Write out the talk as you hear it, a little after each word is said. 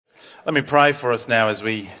Let me pray for us now as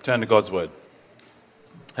we turn to God's Word.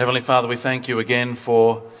 Heavenly Father, we thank you again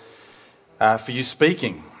for you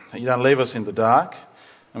speaking, that you don't leave us in the dark.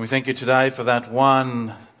 And we thank you today for that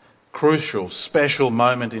one crucial, special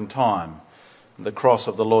moment in time, the cross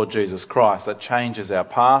of the Lord Jesus Christ, that changes our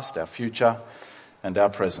past, our future, and our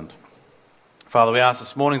present. Father, we ask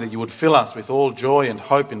this morning that you would fill us with all joy and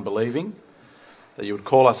hope in believing, that you would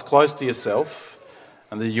call us close to yourself,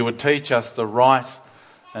 and that you would teach us the right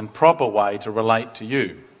and proper way to relate to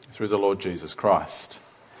you through the Lord Jesus Christ.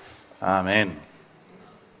 Amen.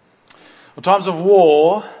 Well, times of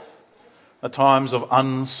war are times of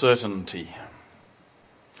uncertainty.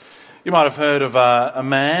 You might have heard of a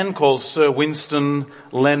man called Sir Winston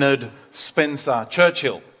Leonard Spencer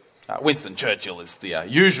Churchill. Winston Churchill is the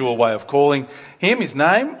usual way of calling him, his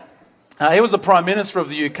name. He was the Prime Minister of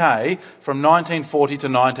the UK from 1940 to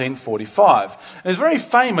 1945. And he was very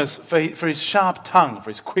famous for his sharp tongue,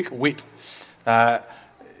 for his quick wit.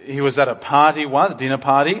 He was at a party once, a dinner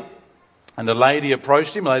party, and a lady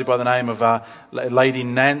approached him, a lady by the name of Lady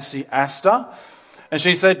Nancy Astor. And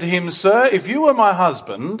she said to him, "Sir, if you were my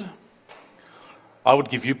husband, I would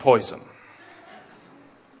give you poison."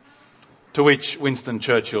 To which Winston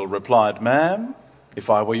Churchill replied, "Ma'am,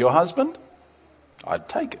 if I were your husband, I'd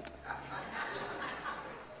take it."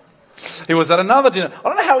 He was at another dinner. I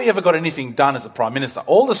don't know how he ever got anything done as a Prime Minister.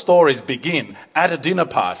 All the stories begin at a dinner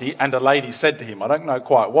party and a lady said to him, I don't know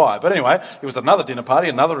quite why, but anyway, he was at another dinner party,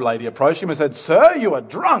 another lady approached him and said, "Sir, you are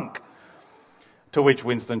drunk." To which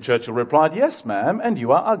Winston Churchill replied, "Yes, ma'am, and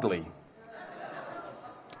you are ugly.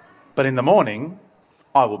 But in the morning,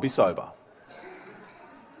 I will be sober."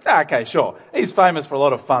 Okay, sure. He's famous for a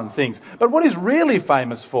lot of fun things. But what he's really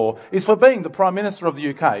famous for is for being the Prime Minister of the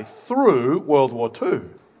UK through World War II.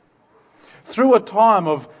 Through a time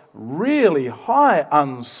of really high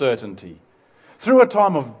uncertainty. Through a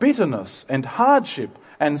time of bitterness and hardship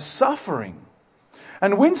and suffering.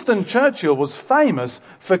 And Winston Churchill was famous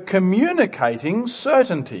for communicating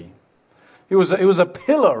certainty. He was a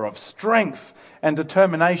pillar of strength and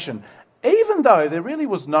determination, even though there really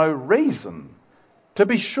was no reason to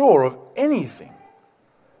be sure of anything.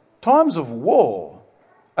 Times of war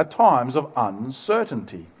are times of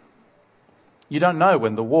uncertainty. You don't know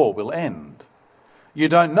when the war will end. You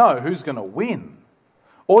don't know who's going to win.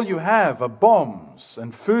 All you have are bombs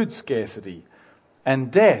and food scarcity and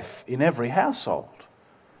death in every household.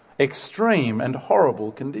 Extreme and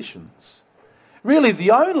horrible conditions. Really,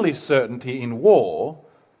 the only certainty in war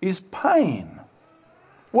is pain.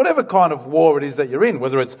 Whatever kind of war it is that you're in,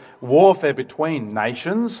 whether it's warfare between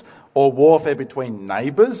nations or warfare between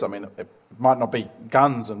neighbours, I mean, it might not be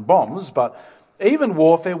guns and bombs, but even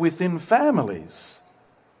warfare within families.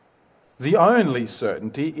 The only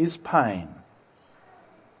certainty is pain.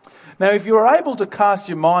 Now, if you were able to cast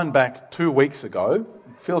your mind back 2 weeks ago,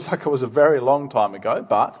 it feels like it was a very long time ago,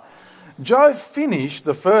 but Joe finished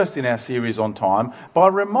the first in our series on time by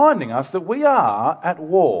reminding us that we are at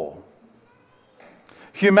war.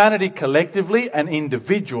 Humanity collectively and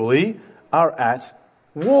individually are at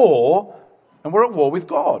war, and we're at war with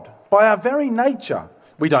God. By our very nature,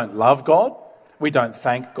 we don't love God, we don't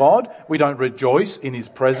thank God, we don't rejoice in his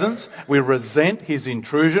presence, we resent his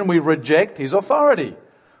intrusion, we reject his authority.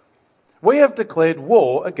 We have declared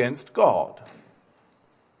war against God.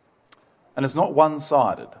 And it's not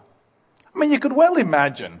one-sided. I mean, you could well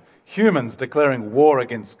imagine humans declaring war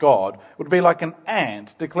against God would be like an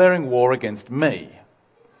ant declaring war against me.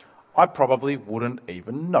 I probably wouldn't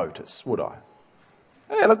even notice, would I?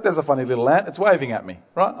 Hey, look, there's a funny little ant. It's waving at me,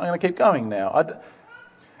 right? I'm going to keep going now.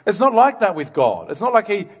 It's not like that with God. It's not like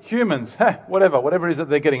humans, whatever it is that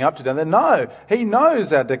they're getting up to down there. No, he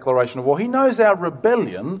knows our declaration of war. He knows our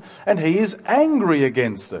rebellion, and he is angry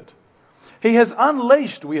against it. He has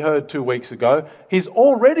unleashed, we heard 2 weeks ago, he's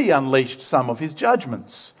already unleashed some of his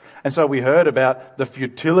judgments. And so we heard about the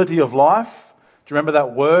futility of life. Do you remember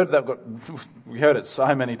that word we heard it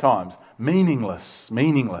so many times?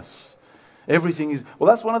 Meaningless. Everything is,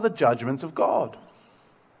 that's one of the judgments of God.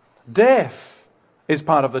 Death is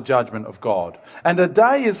part of the judgment of God. And a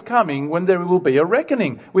day is coming when there will be a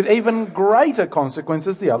reckoning with even greater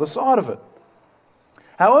consequences the other side of it.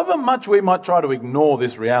 However much we might try to ignore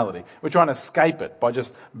this reality, we're trying to escape it by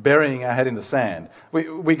just burying our head in the sand.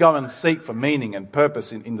 We go and seek for meaning and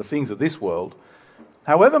purpose in the things of this world.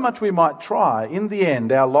 However much we might try, in the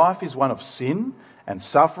end, our life is one of sin and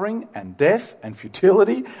suffering and death and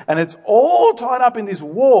futility, and it's all tied up in this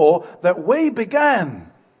war that we began.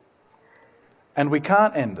 And we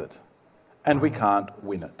can't end it, and we can't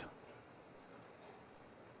win it.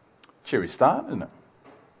 Cheery start, isn't it?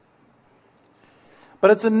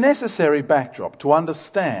 But it's a necessary backdrop to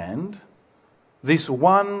understand this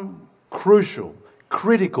one crucial,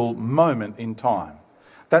 critical moment in time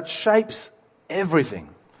that shapes everything.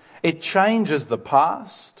 It changes the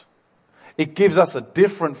past, it gives us a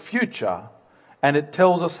different future, and it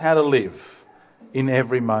tells us how to live in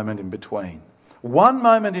every moment in between. One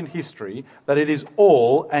moment in history that it is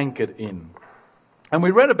all anchored in. And we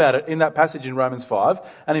read about it in that passage in Romans 5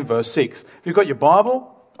 and in verse 6. If you've got your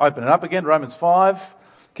Bible, open it up again, Romans 5.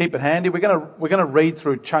 Keep it handy. We're going to read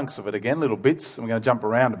through chunks of it again, little bits, and we're going to jump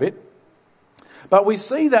around a bit. But we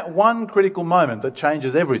see that one critical moment that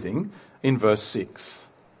changes everything in verse 6.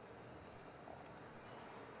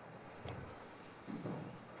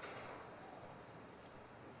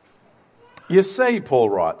 You see, Paul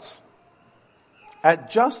writes,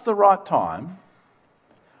 at just the right time,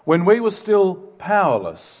 when we were still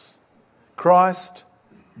powerless, Christ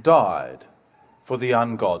died for the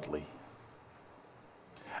ungodly.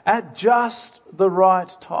 At just the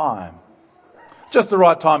right time. Just the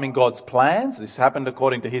right time in God's plans. This happened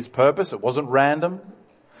according to his purpose. It wasn't random.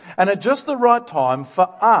 And at just the right time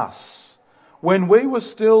for us, when we were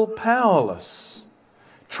still powerless,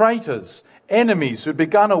 traitors, enemies who'd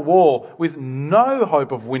begun a war with no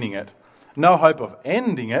hope of winning it, no hope of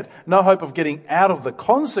ending it, no hope of getting out of the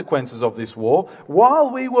consequences of this war, while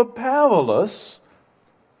we were powerless,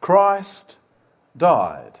 Christ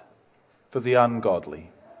died for the ungodly.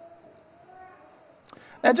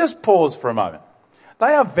 Now just pause for a moment.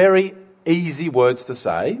 They are very easy words to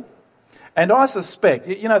say, and I suspect,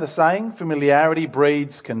 you know the saying, familiarity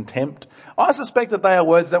breeds contempt. I suspect that they are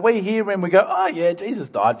words that we hear when we go, oh yeah, Jesus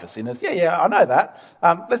died for sinners. Yeah, I know that.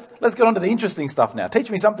 Let's get on to the interesting stuff now. Teach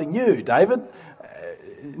me something new, David.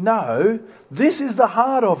 No, this is the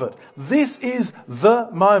heart of it. This is the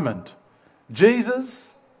moment.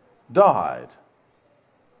 Jesus died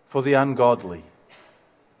for the ungodly.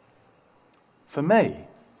 For me.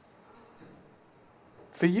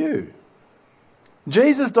 For you.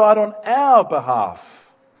 Jesus died on our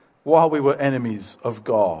behalf while we were enemies of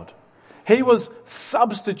God. He was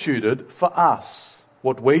substituted for us.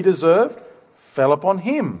 What we deserved fell upon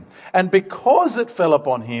him. And because it fell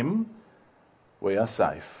upon him, we are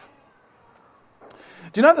safe.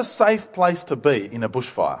 Do you know the safe place to be in a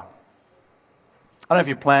bushfire? I don't know if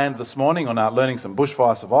you planned this morning on learning some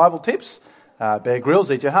bushfire survival tips. Bear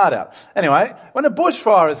Grylls, eat your heart out. Anyway, when a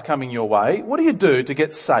bushfire is coming your way, what do you do to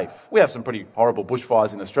get safe? We have some pretty horrible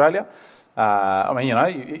bushfires in Australia.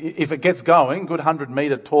 If it gets going, good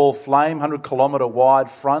 100-metre tall flame, 100-kilometre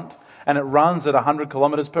wide front, and it runs at 100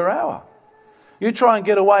 kilometres per hour. You try and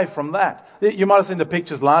get away from that. You might have seen the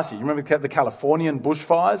pictures last year. You remember the Californian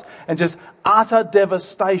bushfires? And just utter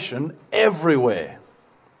devastation everywhere.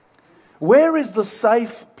 Where is the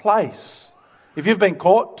safe place? If you've been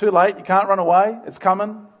caught, too late, you can't run away, it's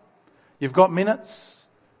coming. You've got minutes.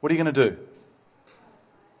 What are you going to do?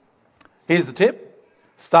 Here's the tip.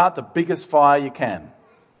 Start the biggest fire you can.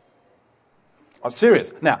 I'm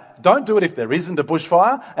serious. Now, don't do it if there isn't a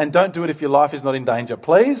bushfire, and don't do it if your life is not in danger.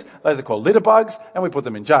 Please, those are called litterbugs, and we put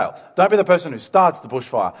them in jail. Don't be the person who starts the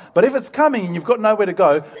bushfire. But if it's coming and you've got nowhere to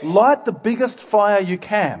go, light the biggest fire you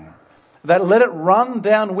can. Let it run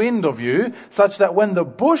downwind of you, such that when the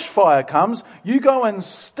bushfire comes, you go and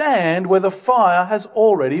stand where the fire has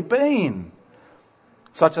already been,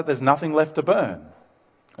 such that there's nothing left to burn,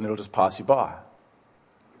 and it'll just pass you by.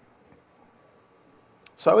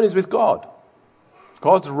 So it is with God.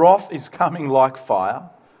 God's wrath is coming like fire,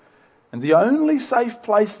 and the only safe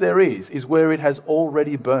place there is where it has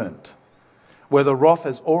already burnt, where the wrath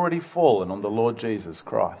has already fallen on the Lord Jesus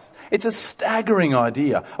Christ. It's a staggering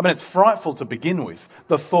idea. I mean, it's frightful to begin with,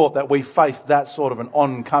 the thought that we face that sort of an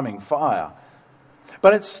oncoming fire.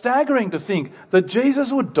 But it's staggering to think that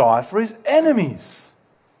Jesus would die for his enemies.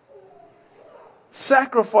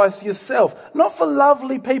 Sacrifice yourself, not for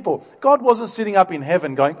lovely people. God wasn't sitting up in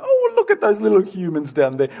heaven going, oh, look at those little humans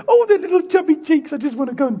down there. Oh, their little chubby cheeks. I just want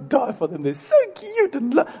to go and die for them. They're so cute.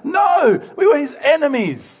 No, we were his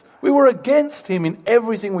enemies. We were against him in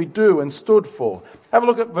everything we do and stood for. Have a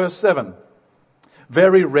look at verse 7.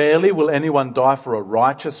 Very rarely will anyone die for a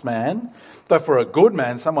righteous man, though for a good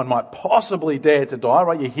man someone might possibly dare to die,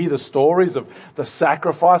 right? You hear the stories of the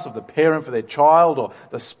sacrifice of the parent for their child or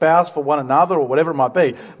the spouse for one another or whatever it might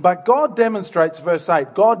be. But God demonstrates, verse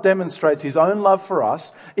 8, God demonstrates his own love for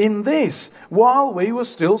us in this: while we were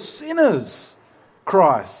still sinners,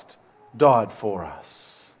 Christ died for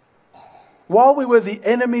us. While we were the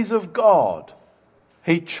enemies of God,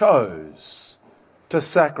 he chose to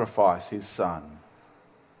sacrifice his son.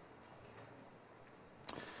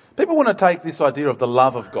 People want to take this idea of the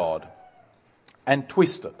love of God and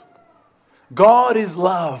twist it. God is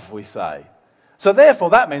love, we say. So therefore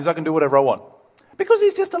that means I can do whatever I want. Because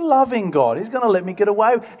he's just a loving God. He's going to let me get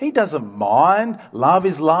away. He doesn't mind. Love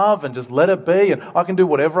is love and just let it be. And I can do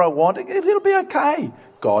whatever I want. It'll be okay.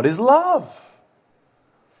 God is love.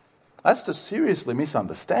 That's to seriously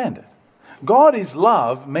misunderstand it. God is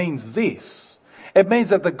love means this. It means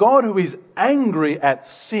that the God who is angry at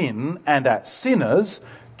sin and at sinners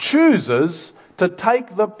chooses to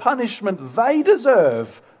take the punishment they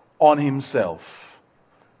deserve on himself.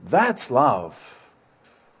 That's love.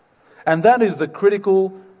 And that is the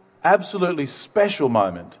critical, absolutely special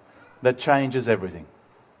moment that changes everything.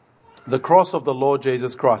 The cross of the Lord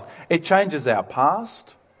Jesus Christ. It changes our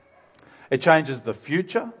past, it changes the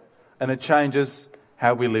future, and it changes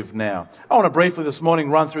how we live now. I want to briefly this morning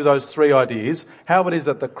run through those three ideas. How it is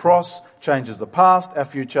that the cross changes the past, our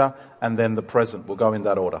future, and then the present. We'll go in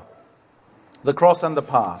that order. The cross and the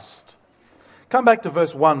past. Come back to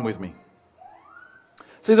verse 1 with me.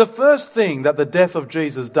 See, the first thing that the death of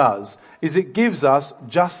Jesus does is it gives us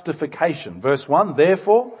justification. Verse 1,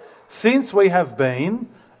 therefore, since we have been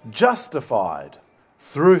justified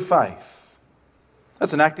through faith.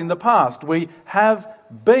 That's an act in the past. We have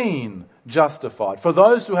been justified. For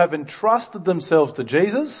those who have entrusted themselves to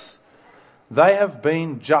Jesus, they have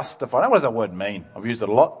been justified. Now, what does that word mean? I've used it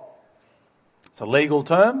a lot. It's a legal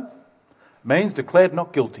term. It means declared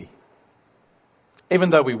not guilty. Even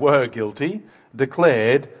though we were guilty,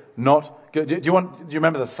 declared not guilty. Do you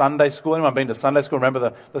remember the Sunday school? Anyone been to Sunday school?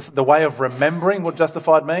 Remember the way of remembering what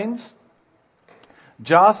justified means?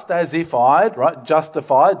 Just as if I'd, right?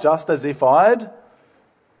 Justified, just as if I'd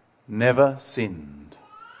never sinned.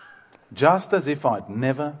 Just as if I'd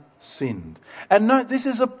never sinned. And note, this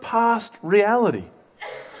is a past reality.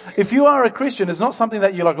 If you are a Christian, it's not something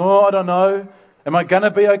that you're like, oh, I don't know. Am I going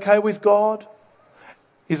to be okay with God?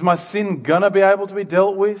 Is my sin going to be able to be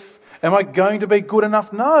dealt with? Am I going to be good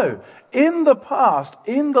enough? No. In the past,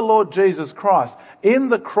 in the Lord Jesus Christ, in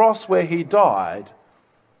the cross where he died,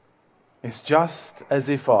 it's just as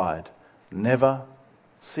if I'd never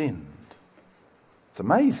sinned. It's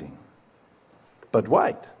amazing. But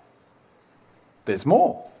wait, there's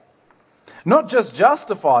more. Not just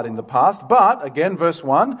justified in the past, but, again, verse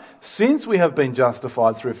 1, since we have been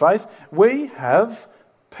justified through faith, we have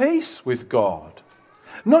peace with God.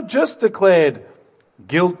 Not just declared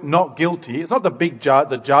not guilty. It's not the big judge,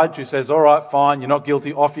 the judge who says, all right, fine, you're not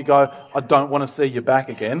guilty, off you go, I don't want to see you back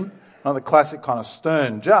again. Not the classic kind of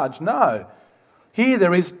stern judge. No. Here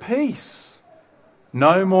there is peace.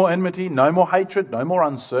 No more enmity, no more hatred, no more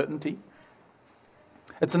uncertainty.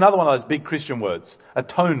 It's another one of those big Christian words,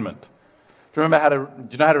 atonement. Do you know how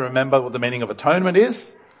to remember what the meaning of atonement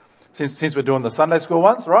is? Since we're doing the Sunday school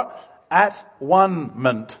ones, right? At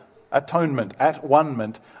one-ment. Atonement, at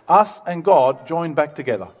one-ment. Us and God joined back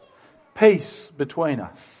together. Peace between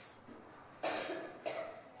us.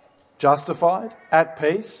 Justified, at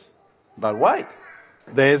peace. But wait,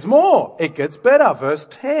 there's more. It gets better. Verse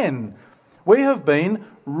 10. We have been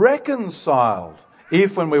reconciled.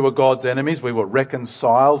 If when we were God's enemies, we were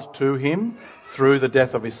reconciled to him through the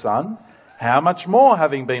death of his Son, how much more,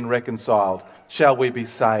 having been reconciled, shall we be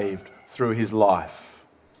saved through his life?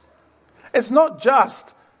 It's not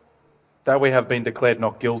just that we have been declared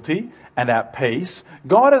not guilty and at peace.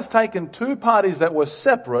 God has taken two parties that were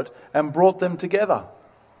separate and brought them together.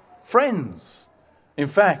 Friends. In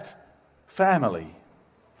fact, family.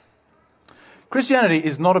 Christianity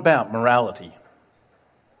is not about morality.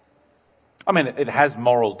 I mean, it has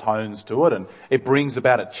moral tones to it and it brings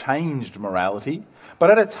about a changed morality. But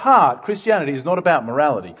at its heart, Christianity is not about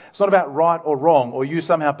morality. It's not about right or wrong or you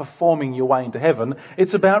somehow performing your way into heaven.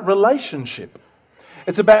 It's about relationship.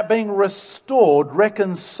 It's about being restored,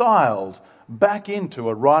 reconciled back into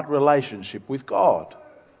a right relationship with God.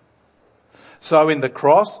 So in the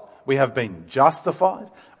cross, we have been justified.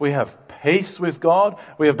 We have peace with God.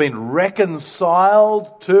 We have been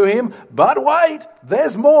reconciled to him. But wait,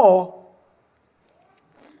 there's more.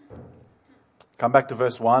 Come back to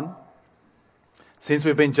verse 1. Since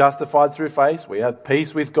we've been justified through faith, we have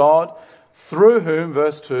peace with God, through whom,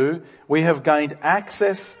 verse 2, we have gained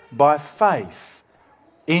access by faith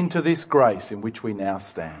into this grace in which we now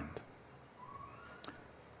stand.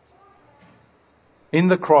 In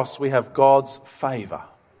the cross we have God's favour,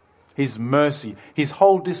 his mercy, his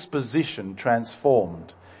whole disposition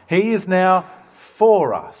transformed. He is now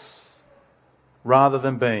for us rather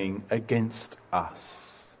than being against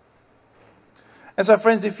us. And so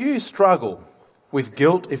friends, if you struggle with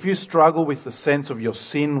guilt, if you struggle with the sense of your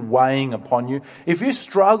sin weighing upon you, if you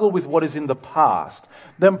struggle with what is in the past,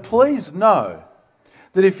 then please know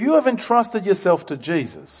that if you have entrusted yourself to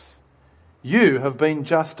Jesus, you have been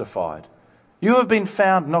justified You have been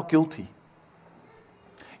found not guilty.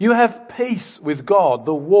 You have peace with God.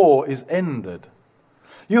 The war is ended.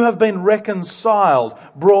 You have been reconciled,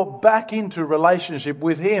 brought back into relationship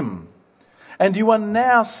with Him. And you are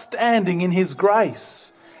now standing in His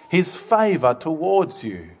grace, His favour towards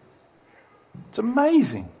you. It's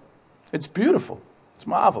amazing. It's beautiful. It's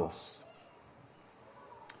marvellous.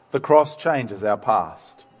 The cross changes our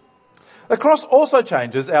past. The cross also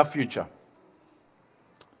changes our future.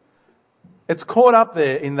 It's caught up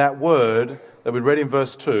there in that word that we read in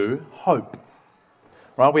verse 2, hope.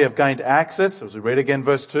 Right? We have gained access, as we read again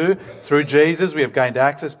verse 2, through Jesus we have gained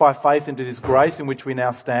access by faith into this grace in which we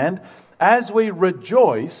now stand, as we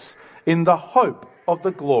rejoice in the hope of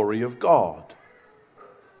the glory of God.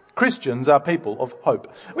 Christians are people of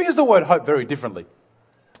hope. We use the word hope very differently.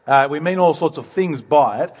 We mean all sorts of things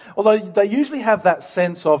by it, although they usually have that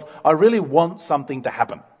sense of, I really want something to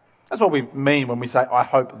happen. That's what we mean when we say, I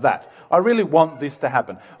hope that. I really want this to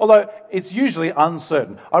happen. Although it's usually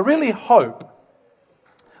uncertain. I really hope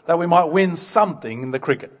that we might win something in the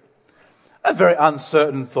cricket. A very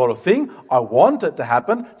uncertain sort of thing. I want it to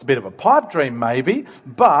happen. It's a bit of a pipe dream maybe,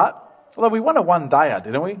 but although we won a one-dayer,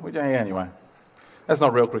 didn't we? Anyway, that's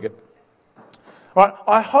not real cricket. Right?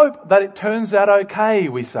 I hope that it turns out okay,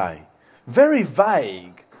 we say. Very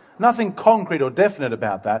vague. Nothing concrete or definite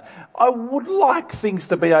about that. I would like things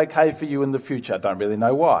to be okay for you in the future. I don't really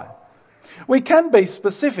know why. We can be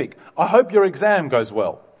specific. I hope your exam goes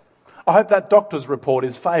well. I hope that doctor's report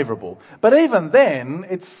is favourable. But even then,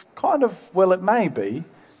 it's kind of, well, it may be,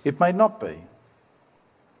 it may not be.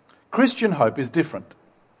 Christian hope is different.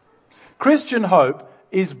 Christian hope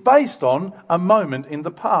is based on a moment in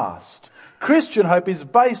the past. Christian hope is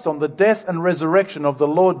based on the death and resurrection of the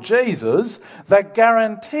Lord Jesus that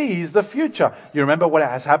guarantees the future. You remember what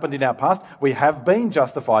has happened in our past? We have been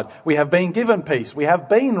justified. We have been given peace. We have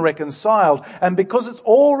been reconciled. And because it's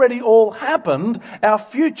already all happened, our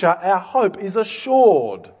future, our hope is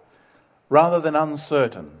assured rather than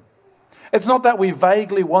uncertain. It's not that we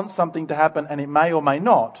vaguely want something to happen and it may or may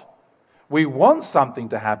not. We want something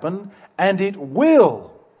to happen and it will.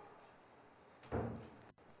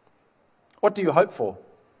 What do you hope for?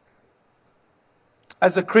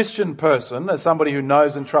 As a Christian person, as somebody who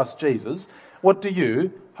knows and trusts Jesus, what do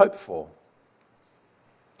you hope for?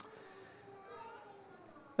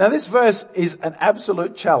 Now, this verse is an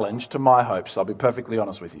absolute challenge to my hopes, I'll be perfectly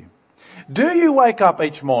honest with you. Do you wake up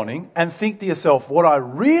each morning and think to yourself, what I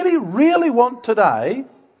really, really want today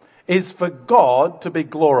is for God to be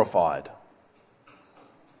glorified?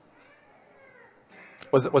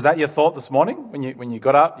 Was that your thought this morning when you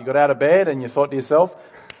got up, you got out of bed and you thought to yourself,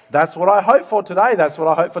 that's what I hope for today, that's what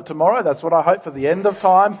I hope for tomorrow, that's what I hope for the end of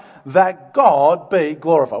time, that God be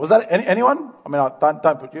glorified. Was that anyone? I mean,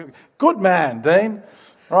 don't put you. Good man, Dean.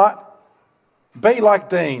 All right? Be like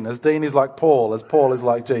Dean, as Dean is like Paul, as Paul is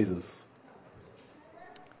like Jesus.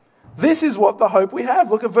 This is what the hope we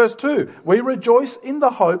have. Look at verse 2. We rejoice in the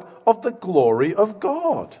hope of the glory of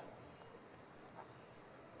God.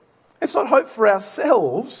 It's not hope for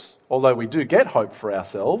ourselves, although we do get hope for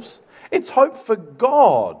ourselves. It's hope for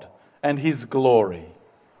God and His glory.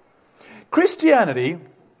 Christianity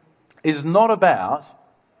is not about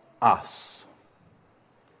us.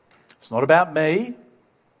 It's not about me.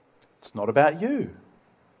 It's not about you.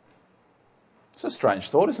 It's a strange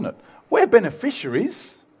thought, isn't it? We're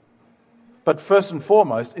beneficiaries, but first and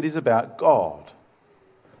foremost, it is about God.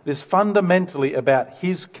 It is fundamentally about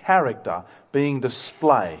His character being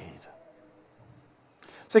displayed.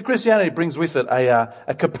 So Christianity brings with it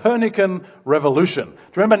a Copernican revolution. Do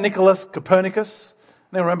you remember Nicholas Copernicus?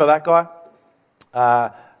 Anyone remember that guy?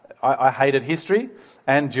 I hated history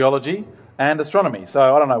and geology and astronomy,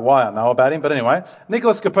 so I don't know why I know about him, but anyway,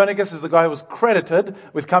 Nicholas Copernicus is the guy who was credited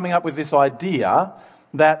with coming up with this idea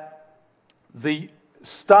that the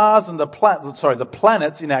stars and the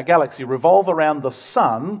planets in our galaxy revolve around the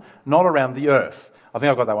sun, not around the earth. I think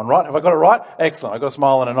I got that one right. Have I got it right? Excellent. I got a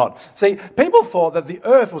smile and a nod. See, people thought that the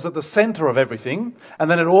earth was at the centre of everything and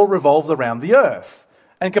then it all revolved around the earth.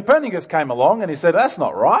 And Copernicus came along and he said, that's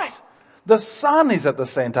not right. The sun is at the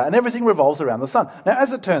centre and everything revolves around the sun. Now,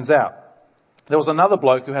 as it turns out, there was another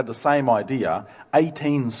bloke who had the same idea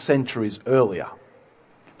 18 centuries earlier.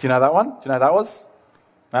 Do you know that one? Do you know who that was?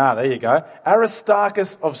 Ah, there you go.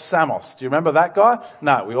 Aristarchus of Samos. Do you remember that guy?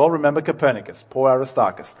 No, we all remember Copernicus. Poor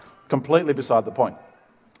Aristarchus. Completely beside the point.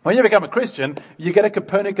 When you become a Christian, you get a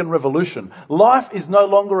Copernican revolution. Life is no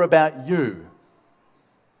longer about you.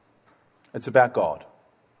 It's about God.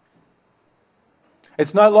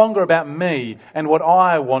 It's no longer about me and what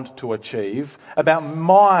I want to achieve, about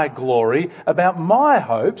my glory, about my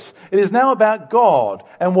hopes. It is now about God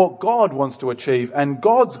and what God wants to achieve and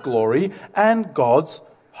God's glory and God's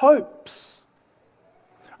hopes.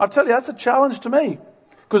 I tell you, that's a challenge to me,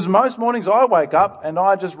 because most mornings I wake up and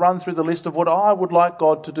I just run through the list of what I would like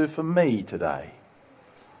God to do for me today,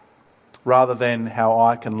 rather than how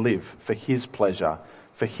I can live for His pleasure,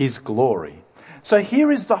 for His glory. So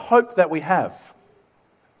here is the hope that we have,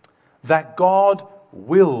 that God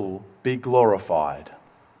will be glorified.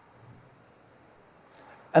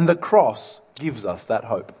 And the cross gives us that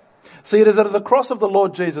hope. See, it is at the cross of the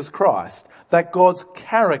Lord Jesus Christ that God's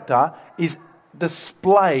character is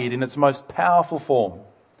displayed in its most powerful form.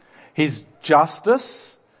 His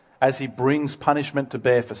justice, as He brings punishment to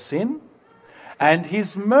bear for sin, and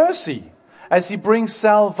His mercy, as He brings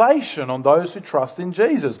salvation on those who trust in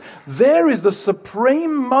Jesus. There is the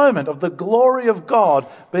supreme moment of the glory of God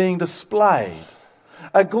being displayed.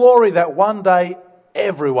 A glory that one day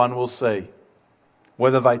everyone will see,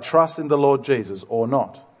 whether they trust in the Lord Jesus or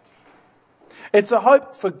not. It's a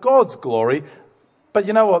hope for God's glory, but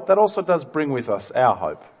you know what? That also does bring with us our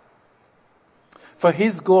hope. For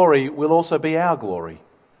His glory will also be our glory,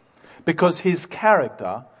 because His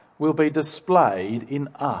character will be displayed in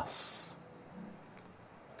us.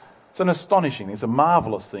 It's an astonishing, it's a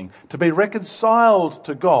marvellous thing. To be reconciled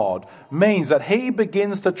to God means that He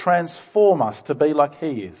begins to transform us to be like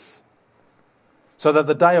He is, so that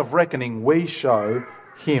the day of reckoning we show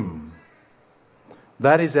Him.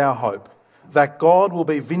 That is our hope. That God will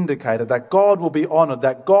be vindicated, that God will be honoured,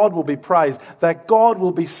 that God will be praised, that God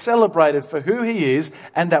will be celebrated for who He is,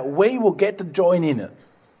 and that we will get to join in it.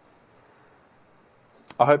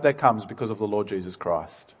 I hope that comes because of the Lord Jesus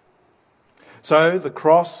Christ. So the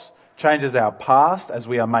cross changes our past as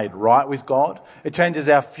we are made right with God. It changes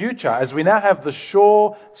our future as we now have the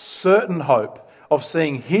sure, certain hope of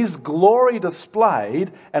seeing His glory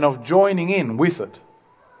displayed and of joining in with it.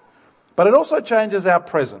 But it also changes our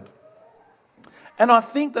present. And I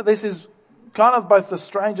think that this is kind of both the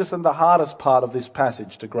strangest and the hardest part of this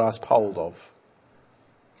passage to grasp hold of.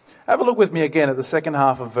 Have a look with me again at the second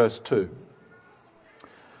half of verse 2.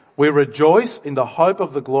 We rejoice in the hope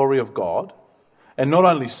of the glory of God. And not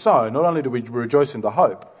only do we rejoice in the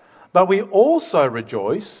hope, but we also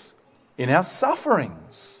rejoice in our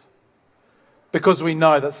sufferings, because we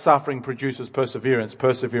know that suffering produces perseverance,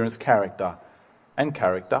 perseverance character, and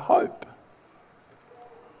character hope.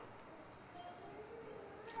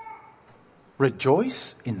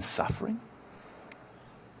 Rejoice in suffering?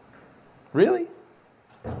 Really?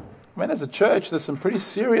 I mean, as a church, there's some pretty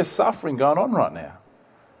serious suffering going on right now.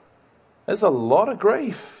 There's a lot of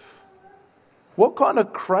grief. What kind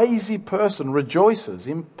of crazy person rejoices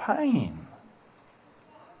in pain?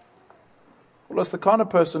 Well, it's the kind of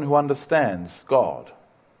person who understands God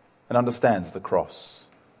and understands the cross.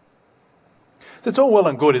 So it's all well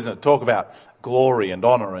and good, isn't it? Talk about glory and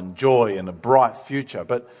honour and joy and a bright future,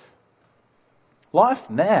 but life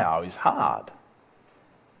now is hard.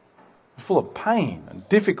 It's full of pain and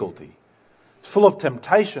difficulty. It's full of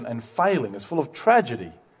temptation and failing. It's full of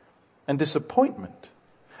tragedy and disappointment.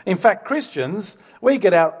 In fact, Christians, we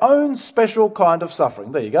get our own special kind of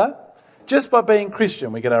suffering. There you go. Just by being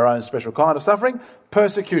Christian, we get our own special kind of suffering,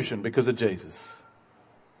 persecution because of Jesus.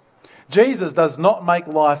 Jesus does not make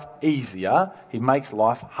life easier, He makes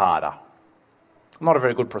life harder. I'm not a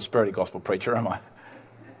very good prosperity gospel preacher, am I?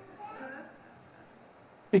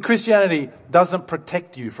 Christianity doesn't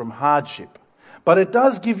protect you from hardship, but it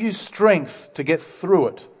does give you strength to get through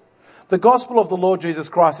it. The gospel of the Lord Jesus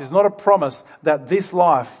Christ is not a promise that this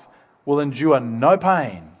life will endure no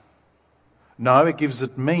pain. No, it gives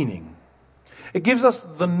it meaning. It gives us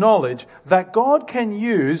the knowledge that God can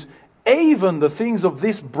use even the things of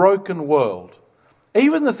this broken world,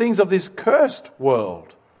 even the things of this cursed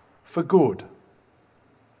world, for good.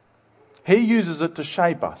 He uses it to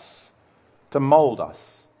shape us, to mould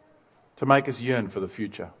us, to make us yearn for the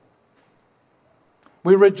future.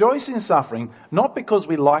 We rejoice in suffering not because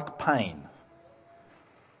we like pain,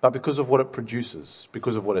 but because of what it produces,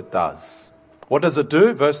 because of what it does. What does it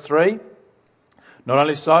do? Verse 3. Not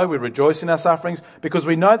only so, we rejoice in our sufferings because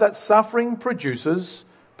we know that suffering produces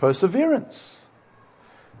perseverance.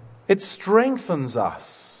 It strengthens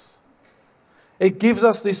us. It gives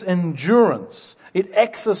us this endurance. It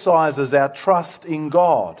exercises our trust in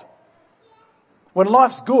God. When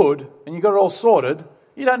life's good and you've got it all sorted,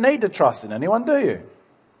 you don't need to trust in anyone, do you?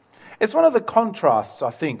 It's one of the contrasts, I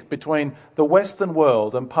think, between the Western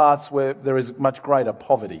world and parts where there is much greater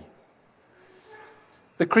poverty.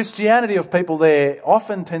 The Christianity of people there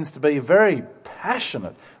often tends to be very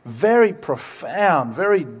passionate, very profound,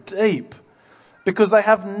 very deep, because they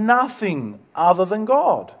have nothing other than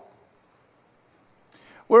God.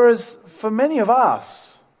 Whereas for many of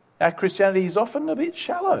us, our Christianity is often a bit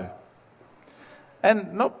shallow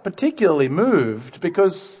and not particularly moved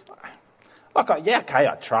because,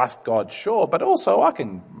 I trust God, sure, but also I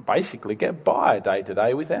can basically get by day to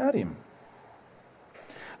day without Him.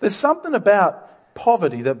 There's something about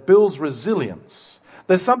poverty that builds resilience.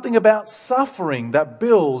 There's something about suffering that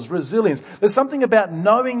builds resilience. There's something about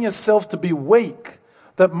knowing yourself to be weak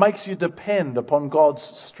that makes you depend upon God's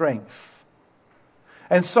strength.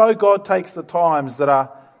 And so God takes the times that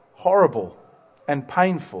are horrible and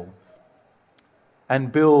painful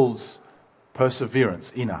and builds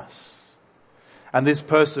perseverance in us. And this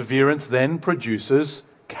perseverance then produces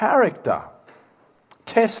character,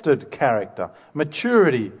 tested character,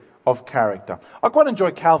 maturity of character. I quite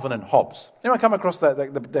enjoy Calvin and Hobbes. Anyone come across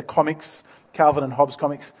the comics, Calvin and Hobbes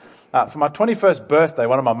comics? For my 21st birthday,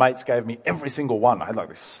 one of my mates gave me every single one. I had like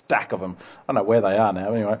this stack of them. I don't know where they are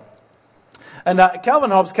now, anyway. And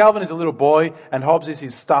Calvin is a little boy, and Hobbes is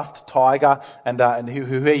his stuffed tiger, and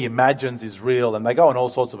who he imagines is real, and they go on all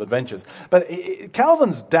sorts of adventures. But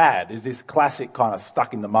Calvin's dad is this classic kind of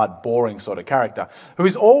stuck-in-the-mud, boring sort of character, who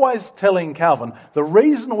is always telling Calvin, the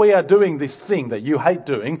reason we are doing this thing that you hate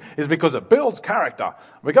doing is because it builds character.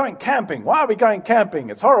 We're going camping. Why are we going camping?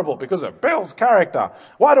 It's horrible because it builds character.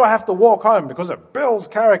 Why do I have to walk home? Because it builds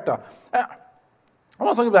character. I'm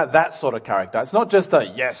not talking about that sort of character. It's not just a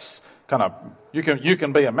yes, kind of, you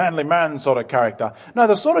can be a manly man sort of character. No,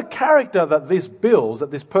 the sort of character that this builds,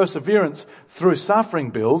 that this perseverance through suffering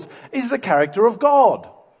builds, is the character of God.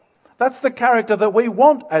 That's the character that we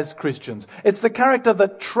want as Christians. It's the character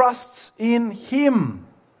that trusts in Him.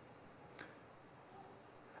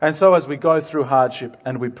 And so as we go through hardship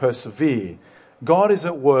and we persevere, God is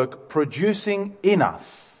at work producing in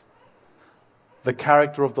us the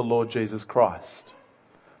character of the Lord Jesus Christ,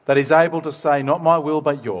 that is able to say, not my will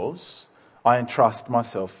but yours, I entrust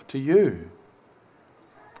myself to you.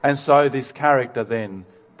 And so this character then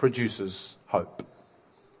produces hope.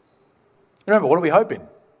 Remember, what do we hope in?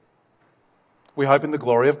 We hope in the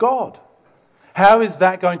glory of God. How is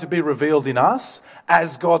that going to be revealed in us?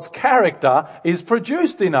 As God's character is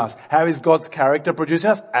produced in us. How is God's character produced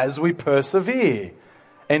in us? As we persevere,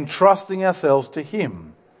 entrusting ourselves to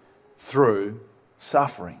Him through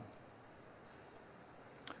suffering.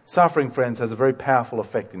 Suffering, friends, has a very powerful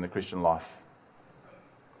effect in the Christian life.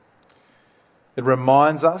 It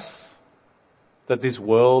reminds us that this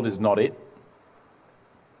world is not it.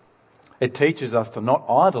 It teaches us to not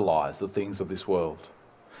idolize the things of this world.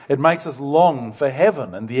 It makes us long for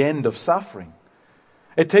heaven and the end of suffering.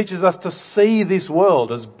 It teaches us to see this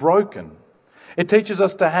world as broken. It teaches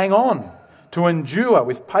us to hang on, to endure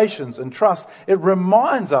with patience and trust. It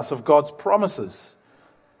reminds us of God's promises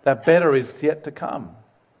that better is yet to come.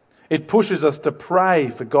 It pushes us to pray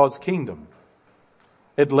for God's kingdom.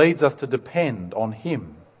 It leads us to depend on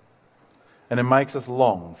Him. And it makes us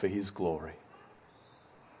long for His glory.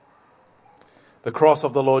 The cross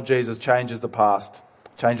of the Lord Jesus changes the past,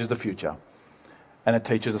 changes the future, and it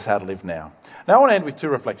teaches us how to live now. Now I want to end with two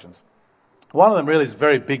reflections. One of them really is a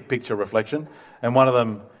very big picture reflection, and one of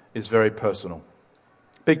them is very personal.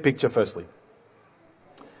 Big picture firstly.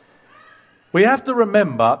 We have to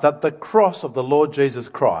remember that the cross of the Lord Jesus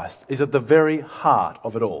Christ is at the very heart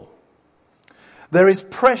of it all. There is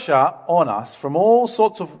pressure on us from all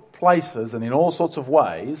sorts of places and in all sorts of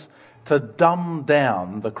ways to dumb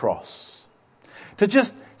down the cross. To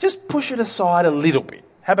just push it aside a little bit.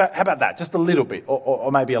 How about that? Just a little bit,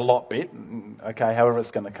 or maybe a lot bit, okay, however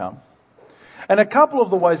it's going to come. And a couple of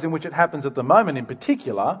the ways in which it happens at the moment in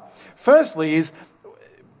particular, firstly is,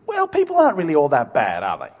 well, people aren't really all that bad,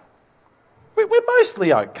 are they? We're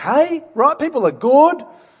mostly okay, right? People are good,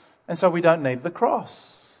 and so we don't need the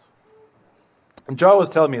cross. And Joe was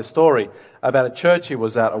telling me a story about a church he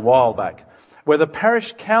was at a while back, where the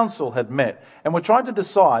parish council had met and were trying to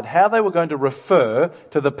decide how they were going to refer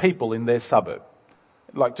to the people in their suburb.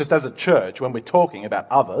 Like, just as a church, when we're talking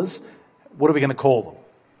about others, what are we going to call them?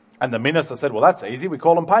 And the minister said, well, that's easy, we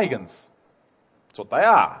call them pagans. That's what they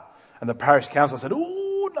are. And the parish council said,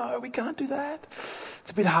 oh, no, we can't do that. It's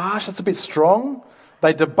a bit harsh, it's a bit strong.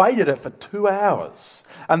 They debated it for 2 hours.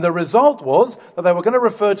 And the result was that they were going to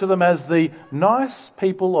refer to them as the nice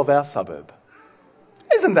people of our suburb.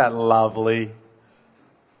 Isn't that lovely?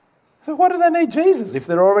 So why do they need Jesus if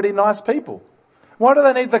they're already nice people? Why do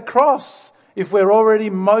they need the cross if we're already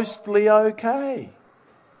mostly okay?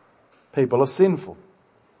 People are sinful.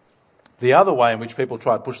 The other way in which people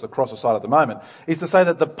try to push the cross aside at the moment is to say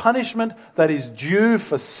that the punishment that is due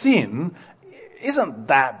for sin isn't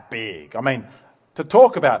that big. I mean, to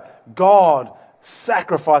talk about God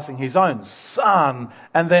sacrificing his own son,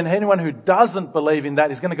 and then anyone who doesn't believe in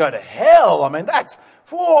that is going to go to hell. I mean, that's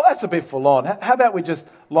a bit full on. How about we just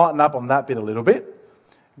lighten up on that bit a little bit?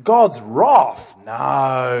 God's wrath.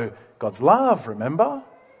 No, God's love, remember?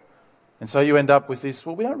 And so you end up with this,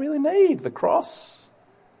 well, we don't really need the cross.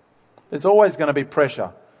 There's always going to be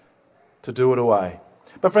pressure to do it away.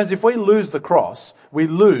 But friends, if we lose the cross, we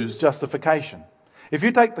lose justification. If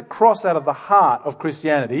you take the cross out of the heart of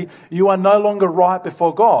Christianity, you are no longer right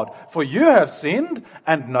before God. For you have sinned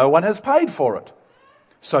and no one has paid for it.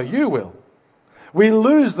 So you will. We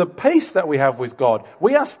lose the peace that we have with God.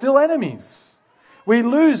 We are still enemies. We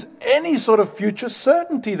lose any sort of future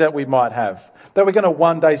certainty that we might have. That we're going to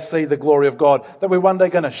one day see the glory of God. That we're one day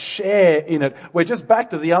going to share in it. We're just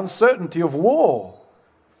back to the uncertainty of war.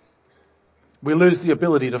 We lose the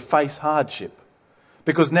ability to face hardship.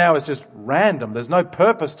 Because now it's just random. There's no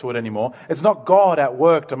purpose to it anymore. It's not God at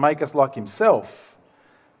work to make us like himself.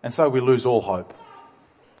 And so we lose all hope.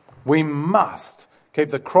 We must keep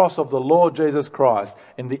the cross of the Lord Jesus Christ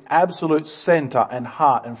in the absolute centre and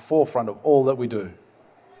heart and forefront of all that we do.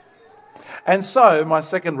 And so my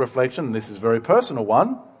second reflection, and this is a very personal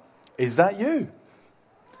one, is that you?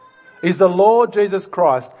 Is the Lord Jesus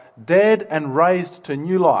Christ dead and raised to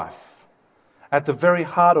new life at the very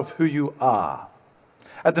heart of who you are?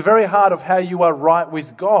 At the very heart of how you are right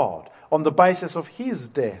with God on the basis of his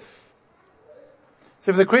death.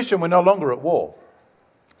 So for the Christian, we're no longer at war.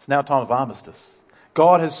 It's now time of armistice.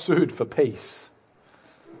 God has sued for peace.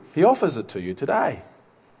 He offers it to you today.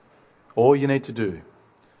 All you need to do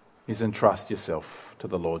is entrust yourself to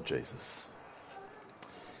the Lord Jesus.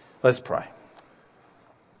 Let's pray.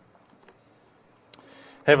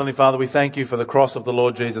 Heavenly Father, we thank you for the cross of the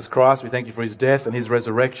Lord Jesus Christ. We thank you for his death and his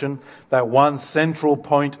resurrection. That one central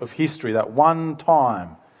point of history, that one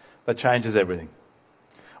time that changes everything.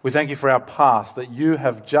 We thank you for our past, that you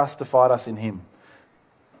have justified us in him,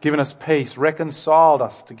 given us peace, reconciled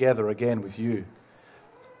us together again with you,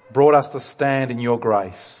 brought us to stand in your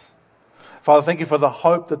grace. Father, thank you for the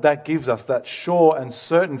hope that gives us, that sure and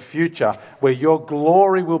certain future where your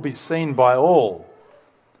glory will be seen by all,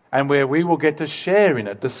 and where we will get to share in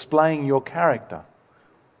it, displaying your character.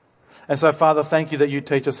 And so, Father, thank you that you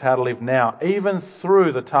teach us how to live now, even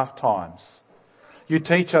through the tough times. You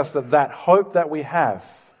teach us that hope that we have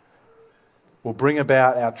will bring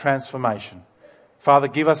about our transformation. Father,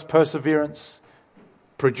 give us perseverance,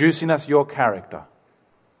 produce in us your character.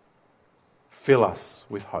 Fill us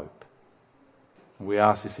with hope. We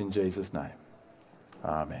ask this in Jesus' name.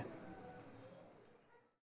 Amen.